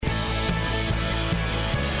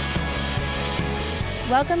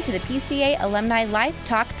Welcome to the PCA Alumni Life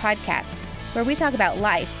Talk Podcast, where we talk about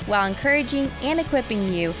life while encouraging and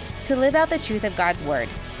equipping you to live out the truth of God's Word.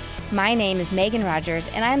 My name is Megan Rogers,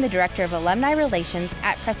 and I am the Director of Alumni Relations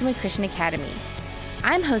at Prestonwood Christian Academy.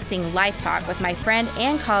 I'm hosting Life Talk with my friend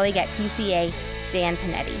and colleague at PCA, Dan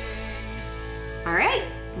Panetti. All right,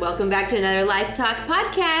 welcome back to another Life Talk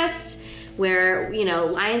podcast where,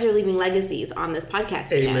 Lions are leaving legacies on this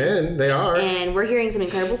podcast again. Amen, they are. And we're hearing some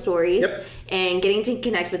incredible stories and getting to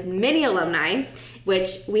connect with many alumni,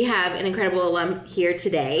 which we have an incredible alum here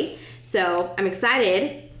today. So I'm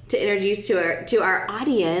excited to introduce to our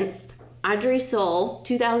audience, Audrey Soul,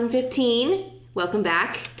 2015. Welcome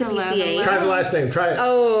back to PCA. Try the last name. Try it.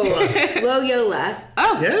 Oh, Loyola.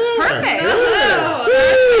 Oh, yeah. Perfect.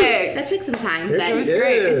 Perfect. That took some time, but it was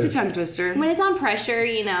great. It's a tongue twister. When it's on pressure,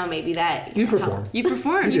 maybe that you perform. You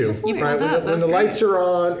perform. You do. Right, when the lights are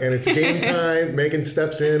on and it's game time, Megan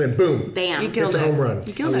steps in and boom, bam, it's a home run.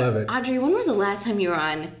 You killed I love it. Audrey, when was the last time you were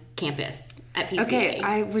on campus at PCA?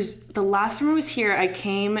 Okay, the last time I was here, I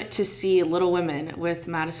came to see Little Women with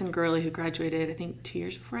Madison Gurley, who graduated, I think, 2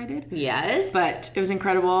 years before I did. Yes. But it was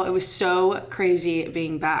incredible. It was so crazy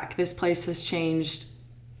being back. This place has changed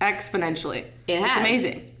exponentially. It's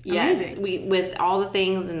amazing. Yes. Amazing. With all the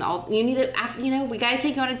things and all, you need to, we got to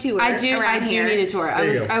take you on a tour. I do need a tour.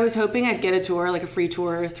 I was hoping I'd get a tour, like a free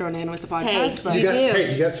tour thrown in with the podcast. Hey, but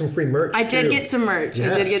you got some free merch. I did get some merch.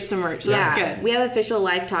 Yes. So that's good. We have official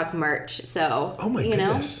Life Talk merch. So, oh my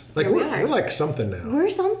goodness. Like we're like something now. We're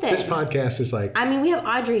something. This podcast is like. I mean, we have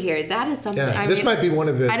Audrey here. That is something. Yeah, this might be one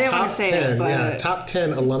of the top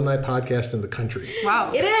 10 alumni podcasts in the country.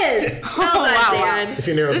 Wow. It is. Well done, Dan. If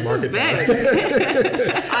you narrow the market down. This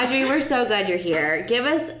is big. Audrey, we're so glad you're here. Give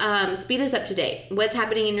us, speed us up to date. What's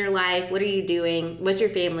happening in your life? What are you doing? What's your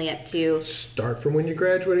family up to? Start from when you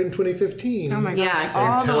graduated in 2015. Oh my gosh.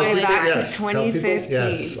 Yeah, all the way back to 2015.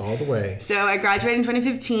 Yes, all the way. So I graduated in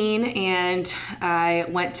 2015 and I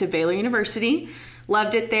went to Baylor University.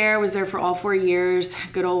 Loved it there. Was there for all 4 years.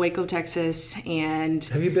 Good old Waco, Texas. And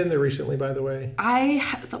have you been there recently, by the way?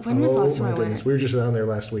 When was the last time I went? We were just down there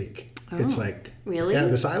last week. It's like, really? Yeah,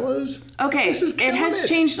 the silos. Okay, it has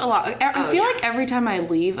changed a lot. I feel like every time I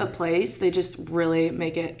leave a place, they just really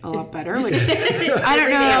make it a lot better. Which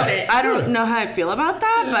I don't know how I feel about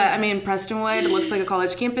that, but I mean, Prestonwood looks like a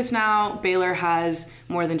college campus now. Baylor has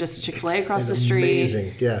more than just a Chick-fil-A across the street.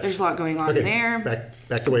 Amazing, yes. There's a lot going on there.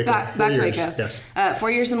 Back to Waco. Back to Waco. Yes.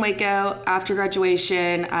 4 years in Waco. After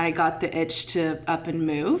graduation, I got the itch to up and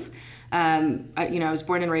move. I was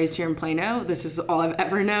born and raised here in Plano. This is all I've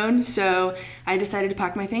ever known. So I decided to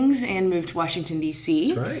pack my things and move to Washington,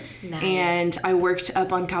 D.C. That's right. Nice. And I worked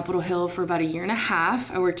up on Capitol Hill for about 1.5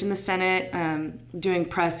 years. I worked in the Senate doing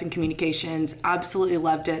press and communications. Absolutely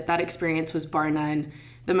loved it. That experience was bar none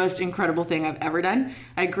the most incredible thing I've ever done.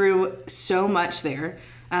 I grew so much there.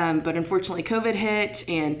 But unfortunately, COVID hit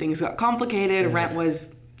and things got complicated. Yeah. Rent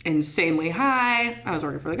was insanely high. I was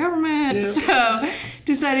working for the government. So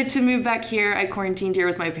decided to move back here. I quarantined here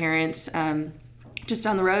with my parents just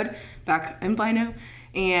down the road back in Plano,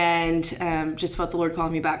 and just felt the Lord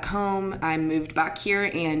calling me back home. I moved back here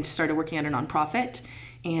and started working at a nonprofit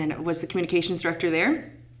and was the communications director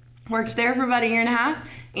there. Worked there for about 1.5 years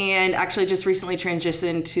and actually just recently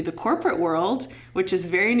transitioned to the corporate world, which is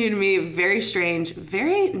very new to me, very strange,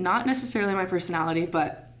 very not necessarily my personality,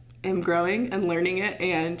 but am growing and learning it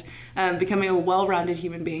and becoming a well-rounded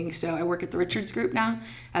human being. So I work at the Richards Group now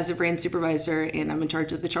as a brand supervisor, and I'm in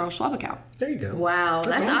charge of the Charles Schwab account. There you go. Wow,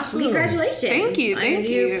 that's awesome. Congratulations. Thank you. On your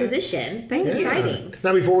new position. That's exciting.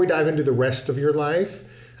 Now, before we dive into the rest of your life,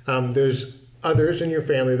 there's others in your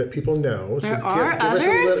family that people know. So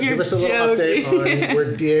give us a little update on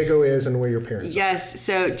where Diego is and where your parents are. Yes.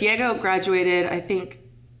 So Diego graduated, I think,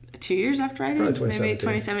 2 years after I did. Probably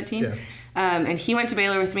 2017. Yeah. And he went to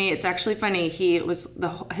Baylor with me. It's actually funny. He was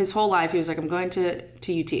his whole life. He was like, I'm going to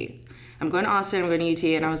UT. I'm going to Austin. I'm going to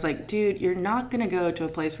UT. And I was like, dude, you're not going to go to a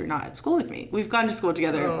place where you're not at school with me. We've gone to school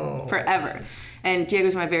together forever. And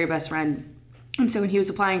Diego's my very best friend. And so when he was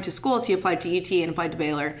applying to schools, he applied to UT and applied to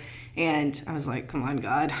Baylor. And I was like, come on,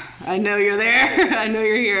 God, I know you're there. I know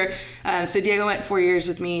you're here. So Diego went 4 years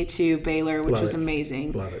with me to Baylor, which was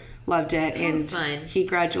amazing. Love it. Loved it. And fun. He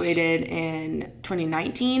graduated in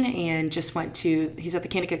 2019 and just he's at the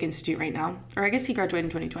Kanakuk Institute right now. Or I guess he graduated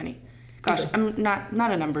in 2020. Gosh, I'm not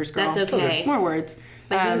a numbers girl. That's okay. More words.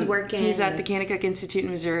 But he's working. He's at the Kanakuk Institute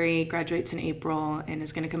in Missouri, graduates in April, and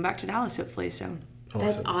is going to come back to Dallas, hopefully. So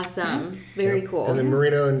That's awesome. Very cool. And then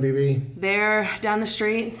Marino and BB? They're down the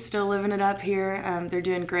street, still living it up here. They're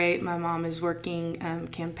doing great. My mom is working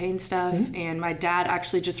campaign stuff, and my dad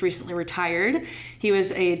actually just recently retired. He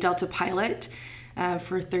was a Delta pilot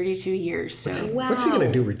for 32 years. So What's he going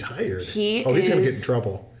to do retired? He's going to get in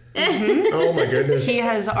trouble. Oh my goodness. He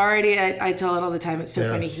has already, I tell it all the time, it's so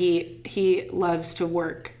funny. He loves to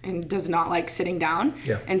work and does not like sitting down.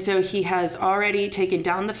 Yeah. And so he has already taken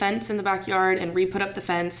down the fence in the backyard and re-put up the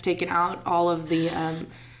fence, taken out all of the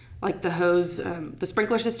like the hose, the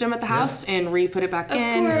sprinkler system at the house, and re-put it back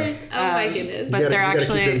in. Of course. Oh my goodness. But they're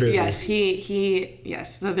actually,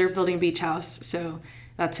 yes, so they're building beach house. So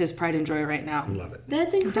that's his pride and joy right now. Love it.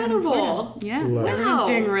 That's incredible. Yeah, Love it. everyone's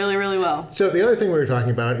doing really, really well. So the other thing we were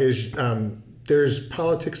talking about is there's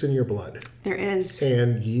politics in your blood. There is.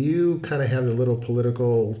 And you kind of have the little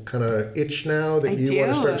political kind of itch now that you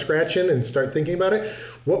want to start scratching and start thinking about it.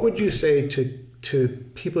 What would you say to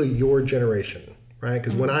people your generation, right?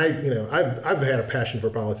 Because when I've had a passion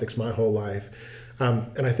for politics my whole life.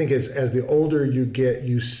 And I think as the older you get,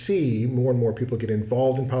 you see more and more people get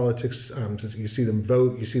involved in politics. You see them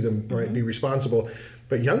vote, you see them be responsible.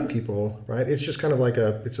 But young people, right? It's just kind of like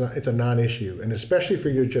it's a non-issue, and especially for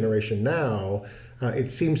your generation now,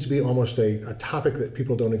 it seems to be almost a topic that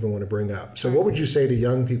people don't even want to bring up. So, what would you say to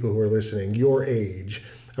young people who are listening, your age,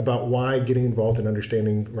 about why getting involved in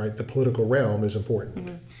understanding the political realm is important?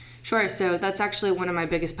 Mm-hmm. Sure. So that's actually one of my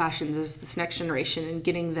biggest passions is this next generation and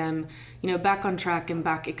getting them, back on track and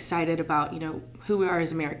back excited about, who we are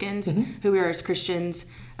as Americans, who we are as Christians,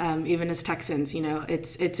 even as Texans.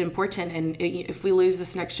 It's important. And if we lose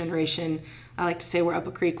this next generation, I like to say we're up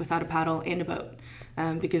a creek without a paddle and a boat.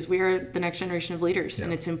 Because we are the next generation of leaders,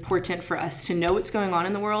 and it's important for us to know what's going on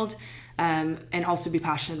in the world. And also be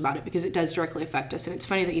passionate about it because it does directly affect us. And it's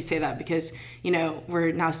funny that you say that because,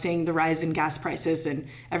 we're now seeing the rise in gas prices and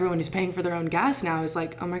everyone who's paying for their own gas now is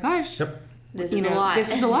like, oh my gosh, this is a lot.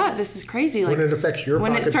 This is a lot. This is crazy. When it affects your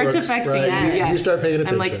when it starts affecting you start paying attention.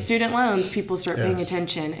 And like student loans, people start paying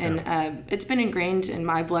attention. And it's been ingrained in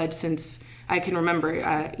my blood since I can remember.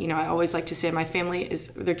 I always like to say my family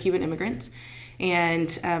they're Cuban immigrants. And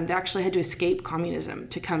they actually had to escape communism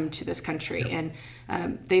to come to this country. And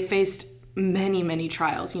they faced many, many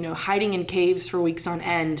trials, hiding in caves for weeks on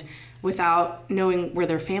end without knowing where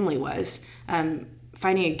their family was,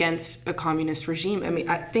 fighting against a communist regime. I mean,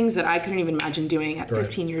 things that I couldn't even imagine doing at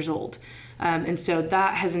 15 years old. And so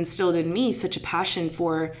that has instilled in me such a passion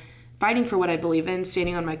for fighting for what I believe in,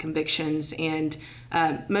 standing on my convictions. And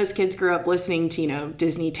most kids grew up listening to,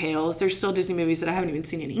 Disney tales. There's still Disney movies that I haven't even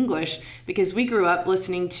seen in English because we grew up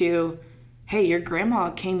listening to, hey, your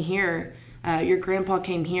grandpa came here. Your grandpa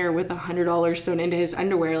came here with $100 sewn into his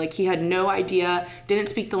underwear. Like he had no idea, didn't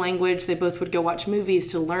speak the language. They both would go watch movies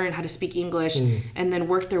to learn how to speak English and then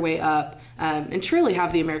work their way up and truly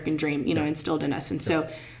have the American dream, instilled in us. And so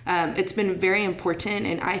it's been very important.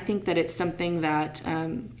 And I think that it's something that,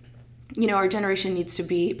 our generation needs to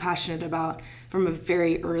be passionate about from a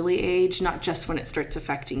very early age, not just when it starts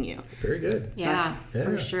affecting you. Very good. Yeah,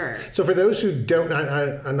 for sure. So for those who don't,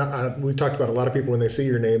 we talked about a lot of people when they see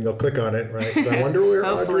your name, they'll click on it, right? I wonder where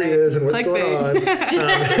Audrey is and what's going on.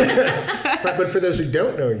 But for those who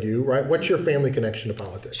don't know you, right, what's your family connection to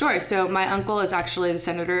politics? Sure. So my uncle is actually the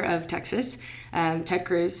senator of Texas, Ted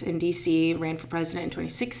Cruz in D.C., ran for president in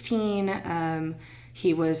 2016.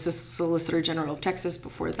 He was the Solicitor General of Texas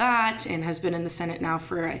before that and has been in the Senate now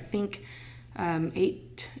for, I think, 9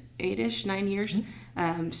 years.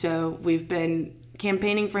 So we've been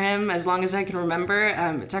campaigning for him as long as I can remember.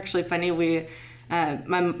 It's actually funny.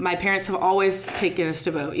 My parents have always taken us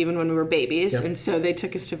to vote, even when we were babies. And so they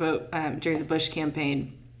took us to vote during the Bush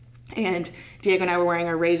campaign. And Diego and I were wearing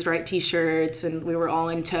our Raised Right t-shirts and we were all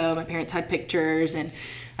in tow. My parents had pictures and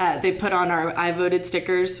they put on our I voted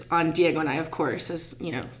stickers on Diego and I, of course, as,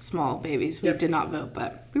 small babies. We did not vote,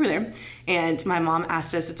 but we were there. And my mom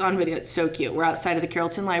asked us, it's on video, it's so cute. We're outside of the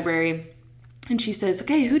Carrollton Library and she says,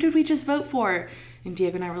 okay, who did we just vote for? And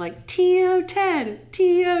Diego and I were like, T.O. Ted,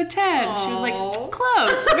 T.O. Ted. Aww. She was like,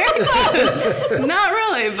 close, very close. Not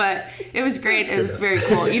really, but it was great. It was very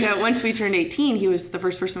cool. Once we turned 18, he was the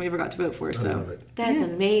first person we ever got to vote for. So I love it. That's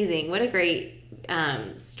amazing. What a great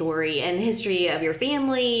story and history of your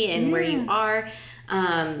family and where you are.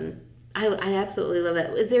 I absolutely love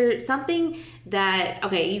that. Is there something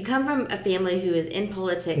that, you come from a family who is in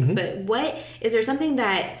politics, but is there something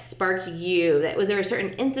that sparked you? Was there a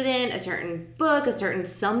certain incident, a certain book, a certain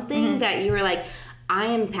something that you were like, I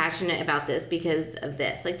am passionate about this because of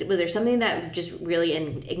this? Like, was there something that just really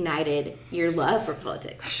ignited your love for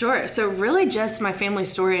politics? Sure. So really just my family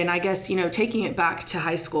story, and I guess, taking it back to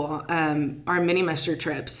high school, our mini-semester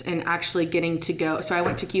trips and actually getting to go. So I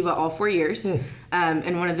went to Cuba all 4 years.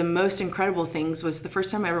 And one of the most incredible things was the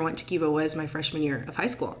first time I ever went to Cuba was my freshman year of high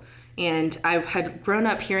school. And I had grown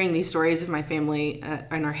up hearing these stories of my family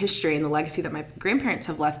and our history and the legacy that my grandparents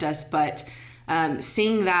have left us, but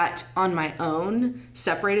seeing that on my own,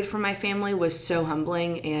 separated from my family, was so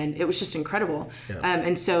humbling, and it was just incredible. Yeah.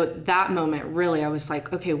 And so that moment, really, I was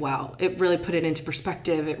like, okay, wow, it really put it into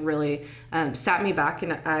perspective. It really sat me back,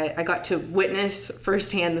 and I got to witness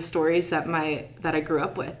firsthand the stories that I grew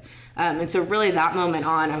up with. And so really that moment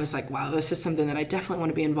on, I was like, wow, this is something that I definitely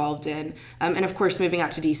want to be involved in. And of course, moving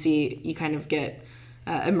out to DC, you kind of get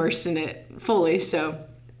immersed in it fully. So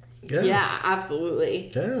yeah,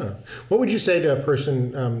 absolutely. Yeah. What would you say to a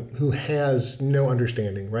person who has no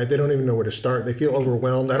understanding, right? They don't even know where to start. They feel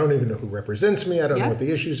overwhelmed. I don't even know who represents me. I don't know what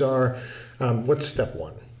the issues are. What's step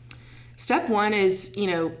one? Step one is,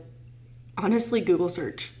 honestly, Google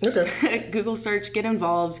search. Okay. Google search, get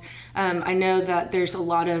involved. I know that there's a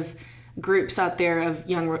lot of groups out there of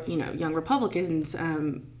young Republicans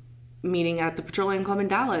meeting at the Petroleum Club in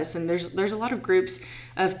Dallas, and there's a lot of groups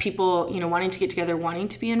of people, wanting to get together, wanting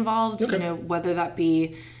to be involved. Okay. Whether that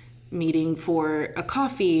be meeting for a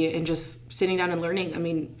coffee and just sitting down and learning. I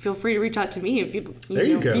mean, feel free to reach out to me if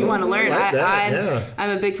you want to learn.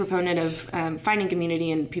 I'm a big proponent of finding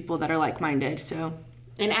community and people that are like-minded. So.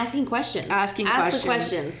 And asking questions. Ask the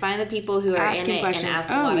questions. Find the people who are asking in it questions. And ask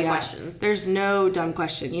a lot of questions. There's no dumb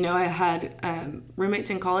question. I had roommates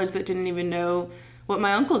in college that didn't even know what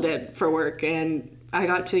my uncle did for work, and I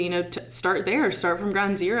got to start from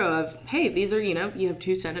ground zero of, hey, these are, you have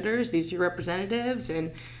 2 senators, these are your representatives,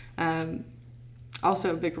 and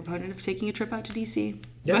also a big proponent of taking a trip out to DC.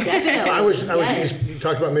 Yeah, definitely. You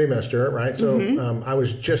talked about Minimester, right? So I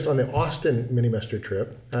was just on the Austin Minimester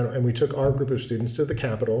trip, and we took our group of students to the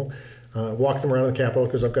Capitol, walked them around the Capitol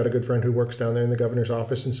because I've got a good friend who works down there in the governor's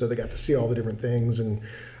office, and so they got to see all the different things. And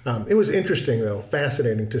it was interesting, though,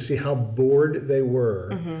 fascinating to see how bored they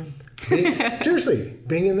were. Seriously,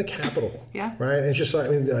 being in the Capitol, right? And it's just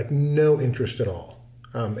like no interest at all.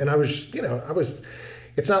 And I was.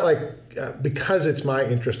 It's not like because it's my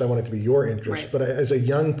interest, I want it to be your interest. Right. But as a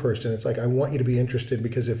young person, it's like I want you to be interested,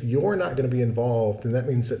 because if you're not going to be involved, then that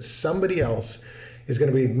means that somebody else is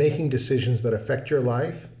going to be making decisions that affect your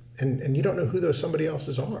life, and you don't know who those somebody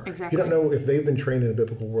else's are. Exactly. You don't know if they've been trained in a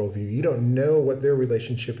biblical worldview. You don't know what their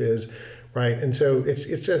relationship is, right? And so it's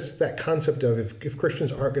just that concept of if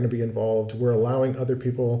Christians aren't going to be involved, we're allowing other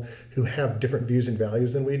people who have different views and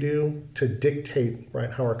values than we do to dictate,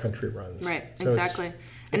 right, how our country runs. Right, so exactly.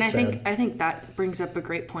 And I think that brings up a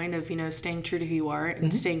great point of, staying true to who you are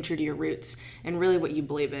and staying true to your roots and really what you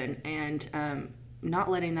believe in, and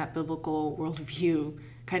not letting that biblical worldview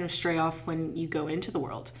kind of stray off when you go into the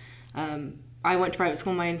world. I went to private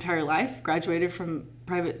school my entire life, graduated from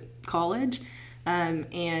private college,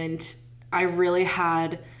 and I really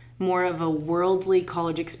had more of a worldly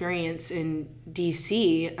college experience in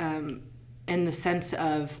DC, in the sense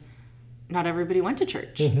of not everybody went to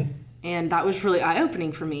church. And that was really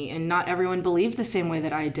eye-opening for me, and not everyone believed the same way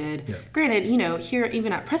that I did. Yeah. Granted, here,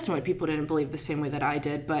 even at Prestonwood, people didn't believe the same way that I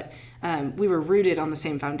did, but we were rooted on the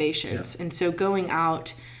same foundations. Yeah. And so going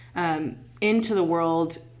out into the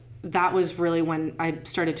world, that was really when I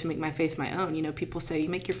started to make my faith my own. People say you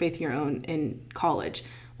make your faith your own in college.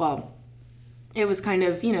 Well, it was kind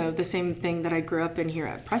of, the same thing that I grew up in here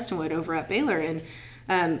at Prestonwood over at Baylor,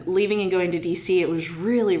 and leaving and going to DC, it was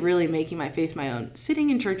really, really making my faith my own. Sitting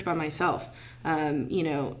in church by myself,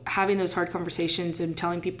 having those hard conversations and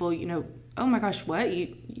telling people, oh my gosh, what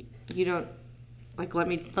you don't like? Let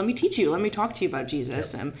me teach you. Let me talk to you about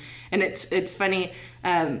Jesus. Yep. And it's funny.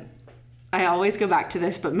 I always go back to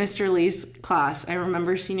this, but Mr. Lee's class, I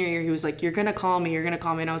remember senior year, he was like, "You're gonna call me.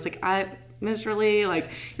 And I was like, Mr. Lee, like,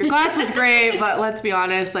 your class was great, but let's be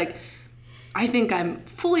honest, like, I think I'm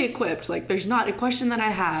fully equipped. Like, there's not a question that I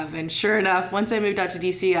have." And sure enough, once I moved out to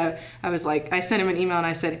DC, I was like, I sent him an email and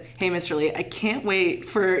I said, "Hey, Mr. Lee, I can't wait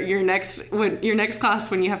for your next class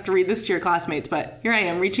when you have to read this to your classmates. But here I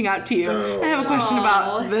am reaching out to you. I have a question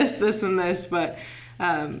about this, and this." But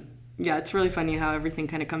yeah, it's really funny how everything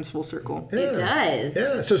kind of comes full circle. Yeah. It does.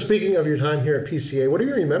 Yeah. So speaking of your time here at PCA, what do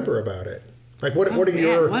you remember about it? Like, what do I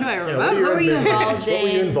remember? What were you involved in? What were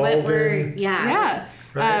you involved in? Yeah.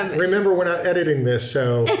 Right. Remember, we're not editing this,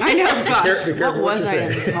 so I know. Gosh, be careful what was I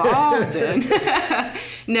involved in?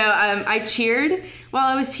 No, I cheered while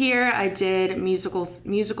I was here. I did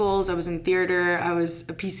musicals. I was in theater. I was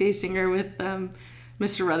a PCA singer with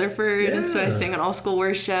Mr. Rutherford, and so I sang in all school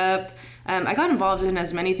worship. I got involved in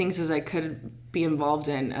as many things as I could be involved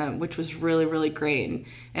in, which was really, really great.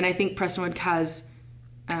 And I think Prestonwood has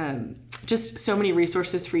just so many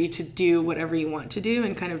resources for you to do whatever you want to do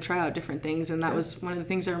and kind of try out different things. And that was one of the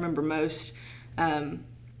things I remember most. But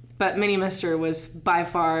But Mini Mister was by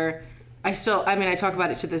far, I talk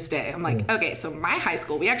about it to this day. I'm like, okay, so my high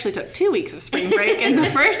school, we actually took 2 weeks of spring break, and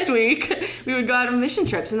the first week we would go out on mission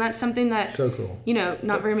trips, and that's something that, so cool.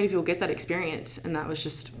 Not very many people get that experience, and that was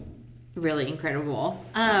just really incredible.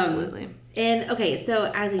 Absolutely. And okay,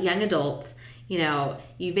 so as a young adult,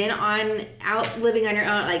 you've been out living on your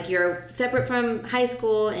own, like you're separate from high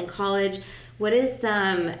school and college. What is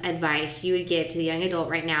some advice you would give to the young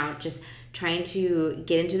adult right now, just trying to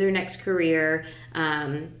get into their next career?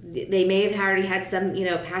 They may have already had some,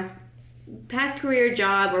 past career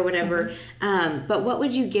job or whatever. But what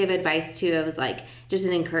would you give advice to? It was like just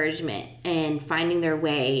an encouragement and finding their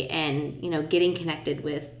way and, getting connected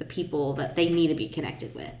with the people that they need to be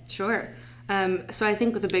connected with. Sure. So I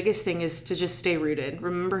think the biggest thing is to just stay rooted.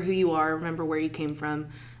 Remember who you are, remember where you came from.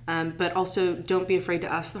 But also don't be afraid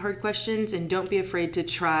to ask the hard questions, and don't be afraid to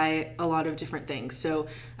try a lot of different things. So,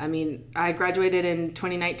 I graduated in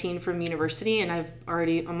 2019 from university, and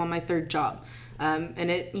I'm on my third job.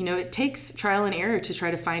 And it takes trial and error to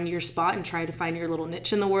try to find your spot and try to find your little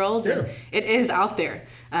niche in the world. Yeah. And it is out there.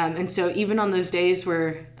 And so even on those days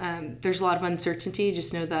where there's a lot of uncertainty,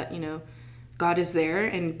 just know that, God is there,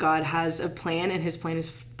 and God has a plan, and his plan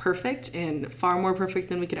is perfect and far more perfect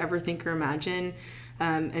than we could ever think or imagine.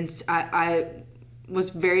 And I was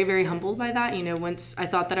very, very humbled by that. Once I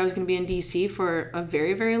thought that I was going to be in DC for a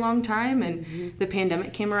very, very long time, and the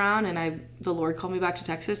pandemic came around, and the Lord called me back to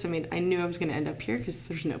Texas. I knew I was going to end up here because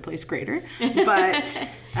there's no place greater. But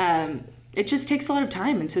it just takes a lot of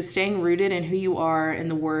time. And so staying rooted in who you are in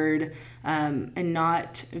the Word, and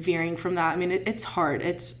not veering from that. It's hard.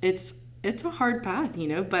 It's a hard path,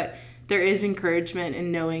 but there is encouragement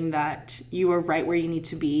in knowing that you are right where you need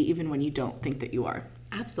to be, even when you don't think that you are.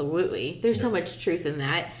 Absolutely. There's so much truth in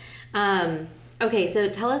that. Okay, so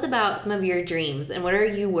tell us about some of your dreams, and what are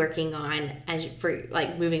you working on for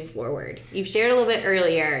moving forward? You've shared a little bit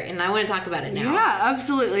earlier, and I want to talk about it now. Yeah,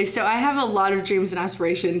 absolutely. So I have a lot of dreams and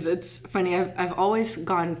aspirations. It's funny, I've always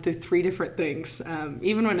gone through 3 different things.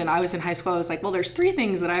 Even when I was in high school, I was like, well, there's 3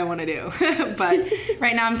 things that I want to do. But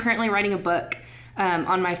right now I'm currently writing a book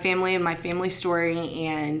on my family and my family story,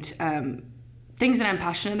 and things that I'm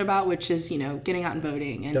passionate about, which is, getting out and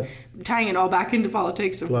voting and tying it all back into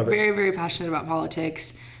politics. I'm very, very passionate about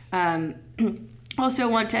politics. Also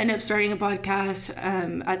want to end up starting a podcast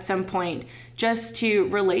at some point, just to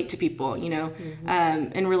relate to people,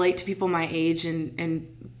 and relate to people my age, and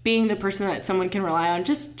being the person that someone can rely on,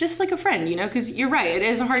 just like a friend, because you're right. It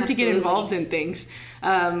is hard to get involved in things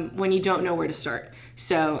when you don't know where to start.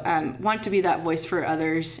 So want to be that voice for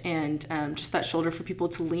others, and just that shoulder for people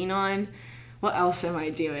to lean on. What else am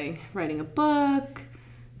I doing? Writing a book,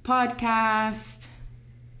 podcast.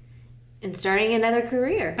 And starting another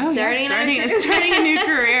career. Oh, starting a new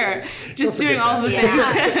career. Just doing all the things.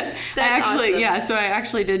 Awesome. So I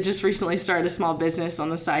actually did just recently start a small business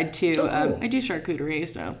on the side too. Cool. I do charcuterie,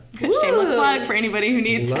 so shameless plug for anybody who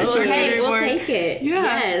needs a charcuterie board. Hey, we'll take it. Yeah.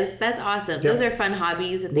 Yes, that's awesome. Yeah. Those are fun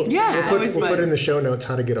hobbies and things. We'll put in the show notes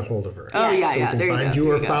how to get a hold of her. Oh, yeah, so yeah. we can find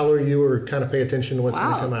you or follow you or kind of pay attention to what's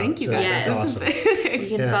going to come out. Thank you guys. Yes. That's awesome.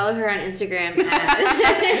 You can follow her on Instagram.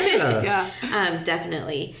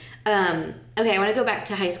 Definitely. Okay, I want to go back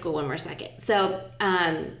to high school one more second. So,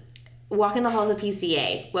 walking the halls of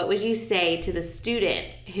PCA, what would you say to the student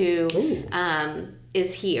who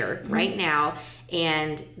is here right now,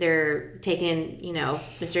 and they're taking,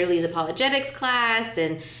 Mr. Lee's apologetics class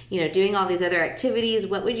and, doing all these other activities?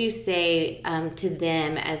 What would you say to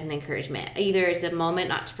them as an encouragement? Either it's a moment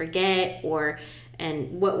not to forget,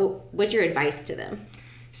 and what's your advice to them?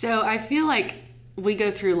 So I feel like we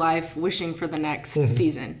go through life wishing for the next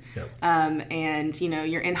season. Yep. And,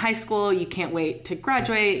 you're in high school, you can't wait to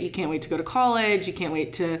graduate, you can't wait to go to college, you can't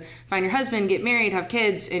wait to find your husband, get married, have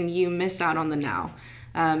kids, and you miss out on the now.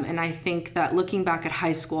 And I think that looking back at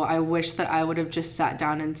high school, I wish that I would have just sat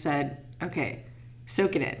down and said, okay,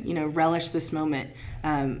 soak it in, relish this moment.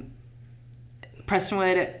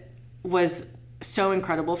 Prestonwood was so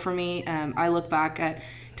incredible for me. I look back at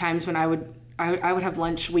times when I would have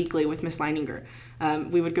lunch weekly with Miss Leininger.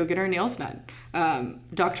 We would go get our nails done.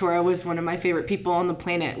 Doctora was one of my favorite people on the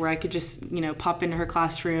planet, where I could just, pop into her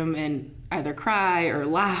classroom and either cry or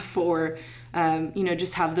laugh or,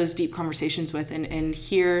 just have those deep conversations with, and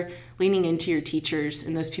hear leaning into your teachers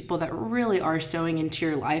and those people that really are sowing into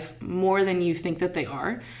your life more than you think that they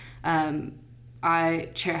are. I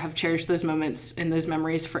have cherished those moments and those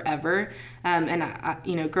memories forever. And I,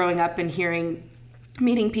 growing up and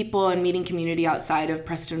meeting people and meeting community outside of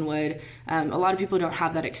Prestonwood, a lot of people don't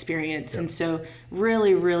have that experience. Yep. And so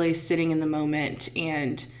really, really sitting in the moment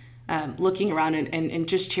and looking around and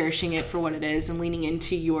just cherishing it for what it is and leaning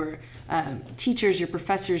into your teachers, your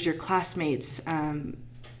professors, your classmates.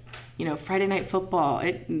 Friday night football.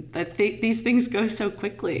 These things go so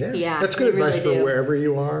quickly. Yeah. That's good advice for wherever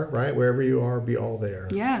you are, right? Wherever you are, be all there.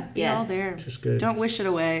 Yeah, be all there. Just good. Don't wish it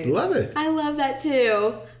away. Love it. I love that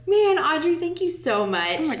too. Man, Audrey, thank you so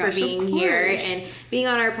much for being here and being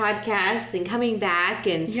on our podcast and coming back.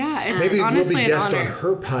 And it's maybe honestly we'll be guest on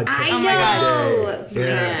her podcast. I know.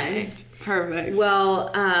 Man. Perfect.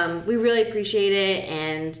 Well, we really appreciate it.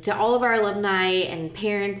 And to all of our alumni and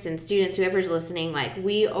parents and students, whoever's listening,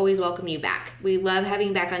 we always welcome you back. We love having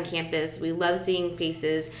you back on campus. We love seeing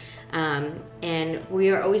faces. And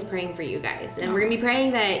we are always praying for you guys. And we're going to be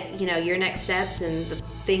praying that, your next steps and the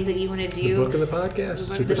things that you want to do. The book and the podcast.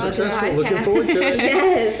 Super successful. Looking forward to it.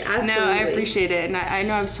 Yes, absolutely. No, I appreciate it. And I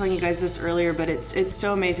know I was telling you guys this earlier, but it's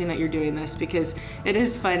so amazing that you're doing this because it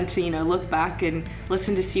is fun to, look back and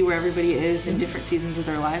listen to see where everybody is in different seasons of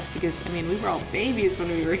their life. Because, we were all babies when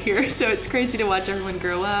we were here. So it's crazy to watch everyone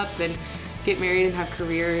grow up and get married and have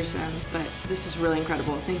careers. But this is really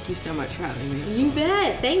incredible. Thank you so much for having me. You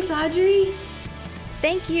bet. Thanks, Audrey.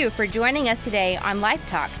 Thank you for joining us today on Life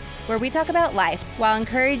Talk, where we talk about life while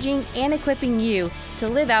encouraging and equipping you to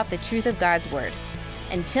live out the truth of God's Word.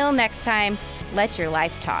 Until next time, let your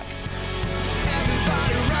life talk.